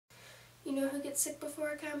You know who gets sick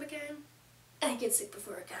before a Comic-Con? I get sick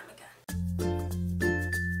before a Comic-Con.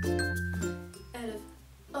 Out of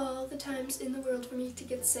all the times in the world for me to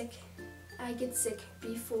get sick, I get sick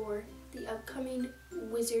before the upcoming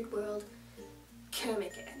Wizard World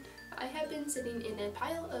Comic-Con. I have been sitting in a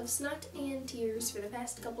pile of snot and tears for the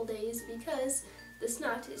past couple days because the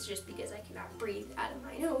snot is just because I cannot breathe out of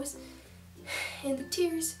my nose, and the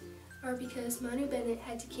tears are because Manu Bennett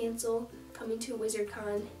had to cancel coming to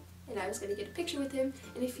WizardCon, and I was going to get a picture with him.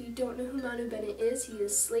 And if you don't know who Manu Bennett is, he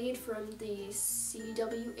is Slade from the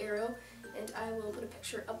CW Arrow, and I will put a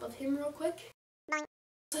picture up of him real quick.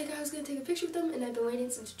 It's like I was going to take a picture with him, and I've been waiting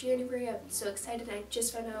since January. I've been so excited. I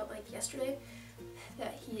just found out like yesterday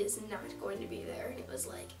that he is not going to be there, and it was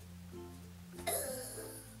like, ugh.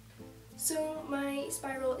 So my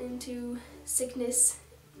spiral into sickness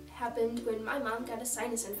happened when my mom got a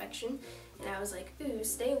sinus infection, and I was like, ooh,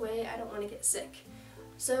 stay away, I don't want to get sick.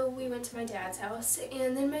 So we went to my dad's house,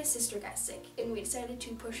 and then my sister got sick, and we decided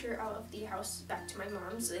to push her out of the house back to my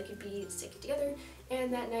mom's so they could be sick together.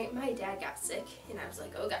 And that night my dad got sick, and I was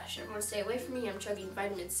like, oh gosh, everyone stay away from me, I'm chugging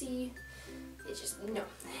vitamin C. It's just, no.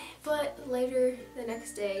 But later the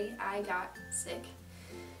next day I got sick,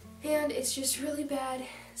 and it's just really bad,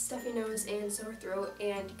 stuffy nose and sore throat,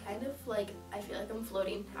 and kind of like I feel like I'm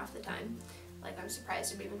floating half the time. Like, I'm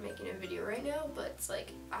surprised I'm even making a video right now, but it's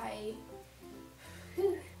like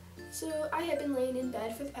So I have been laying in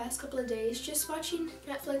bed for the past couple of days just watching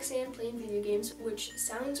Netflix and playing video games, which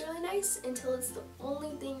sounds really nice until it's the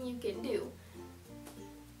only thing you can do.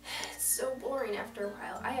 It's so boring after a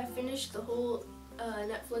while. I have finished the whole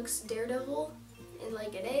Netflix Daredevil in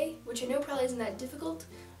like a day, which I know probably isn't that difficult,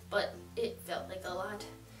 but it felt like a lot.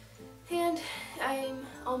 And I'm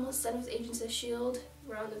almost done with Agents of S.H.I.E.L.D.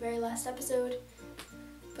 We're on the very last episode,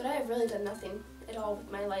 but I have really done nothing at all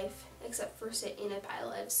with my life except for sit in a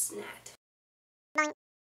pile of snot.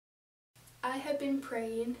 I have been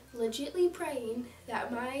praying, legitly praying,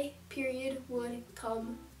 that my period would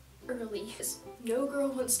come early. No girl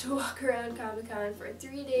wants to walk around Comic-Con for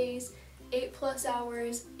 3 days, 8+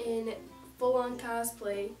 hours in full-on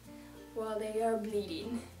cosplay while they are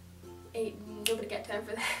bleeding. Nobody got time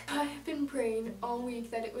for that. I have been praying all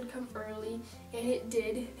week that it would come early, and it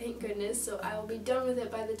did, thank goodness, so I will be done with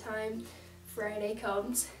it by the time Friday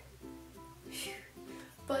comes.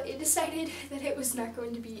 But it decided that it was not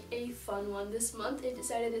going to be a fun one this month. It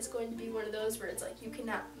decided it's going to be one of those where it's like you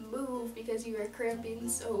cannot move because you are cramping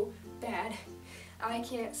so bad. I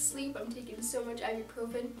can't sleep, I'm taking so much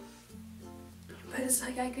ibuprofen, but it's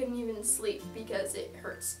like I couldn't even sleep because it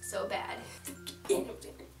hurts so bad.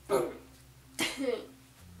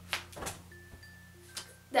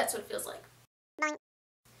 That's what it feels like.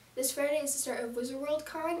 This Friday is the start of Wizard World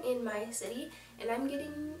Con in my city, and I'm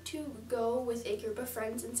getting to go with a group of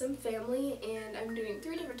friends and some family, and I'm doing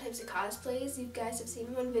 3 different types of cosplays. You guys have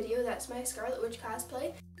seen one video, that's my Scarlet Witch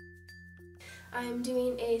cosplay. I'm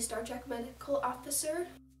doing a Star Trek medical officer,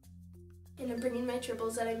 and I'm bringing my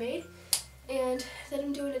triples that I made, and then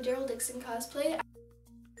I'm doing a Daryl Dixon cosplay.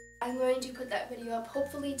 I'm going to put that video up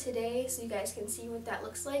hopefully today so you guys can see what that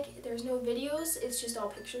looks like. There's no videos, it's just all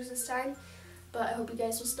pictures this time, but I hope you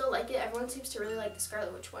guys will still like it. Everyone seems to really like the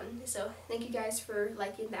Scarlet Witch one, so thank you guys for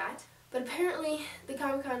liking that. But apparently the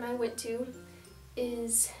Comic-Con I went to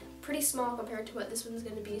is pretty small compared to what this one's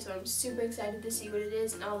going to be, so I'm super excited to see what it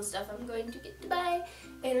is and all the stuff I'm going to get to buy.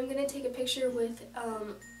 And I'm going to take a picture with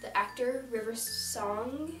the actor River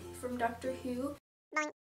Song from Doctor Who.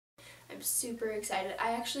 I'm super excited.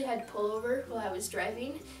 I actually had to pull over while I was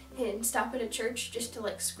driving and stop at a church just to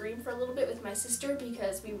like scream for a little bit with my sister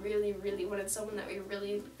because we really wanted someone that we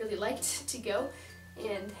really liked to go,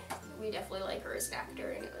 and we definitely like her as an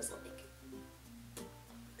actor, and it was like,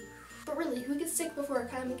 but really, who gets sick before a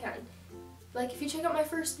Comic-Con? Like, if you check out my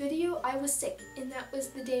first video, I was sick, and that was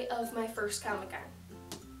the day of my first Comic-Con.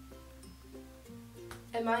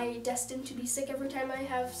 Am I destined to be sick every time I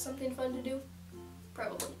have something fun to do?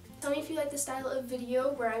 Probably. Tell me if you like the style of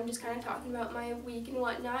video where I'm just kind of talking about my week and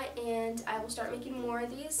whatnot, and I will start making more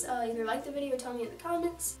of these. Either like the video or tell me in the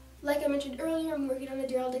comments. Like I mentioned earlier, I'm working on a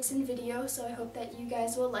Daryl Dixon video, so I hope that you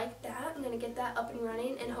guys will like that. I'm going to get that up and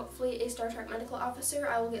running, and hopefully a Star Trek medical officer.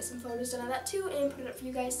 I will get some photos done of that too and put it up for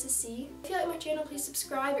you guys to see. If you like my channel, please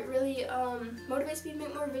subscribe. It really motivates me to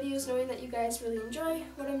make more videos knowing that you guys really enjoy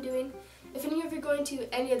what I'm doing. If any of you are going to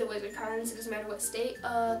any of the Wizard Cons, it doesn't matter what state,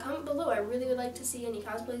 comment below. I really would like to see any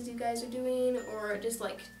cosplays you guys are doing, or just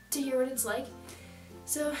like to hear what it's like.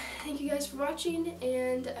 So thank you guys for watching,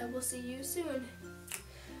 and I will see you soon.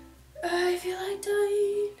 I feel like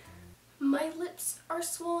dying. My lips are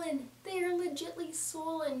swollen. They are legitly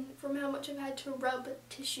swollen from how much I've had to rub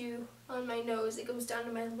tissue on my nose. It goes down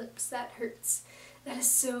to my lips. That hurts. That is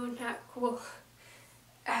so not cool.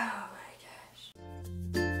 Ow.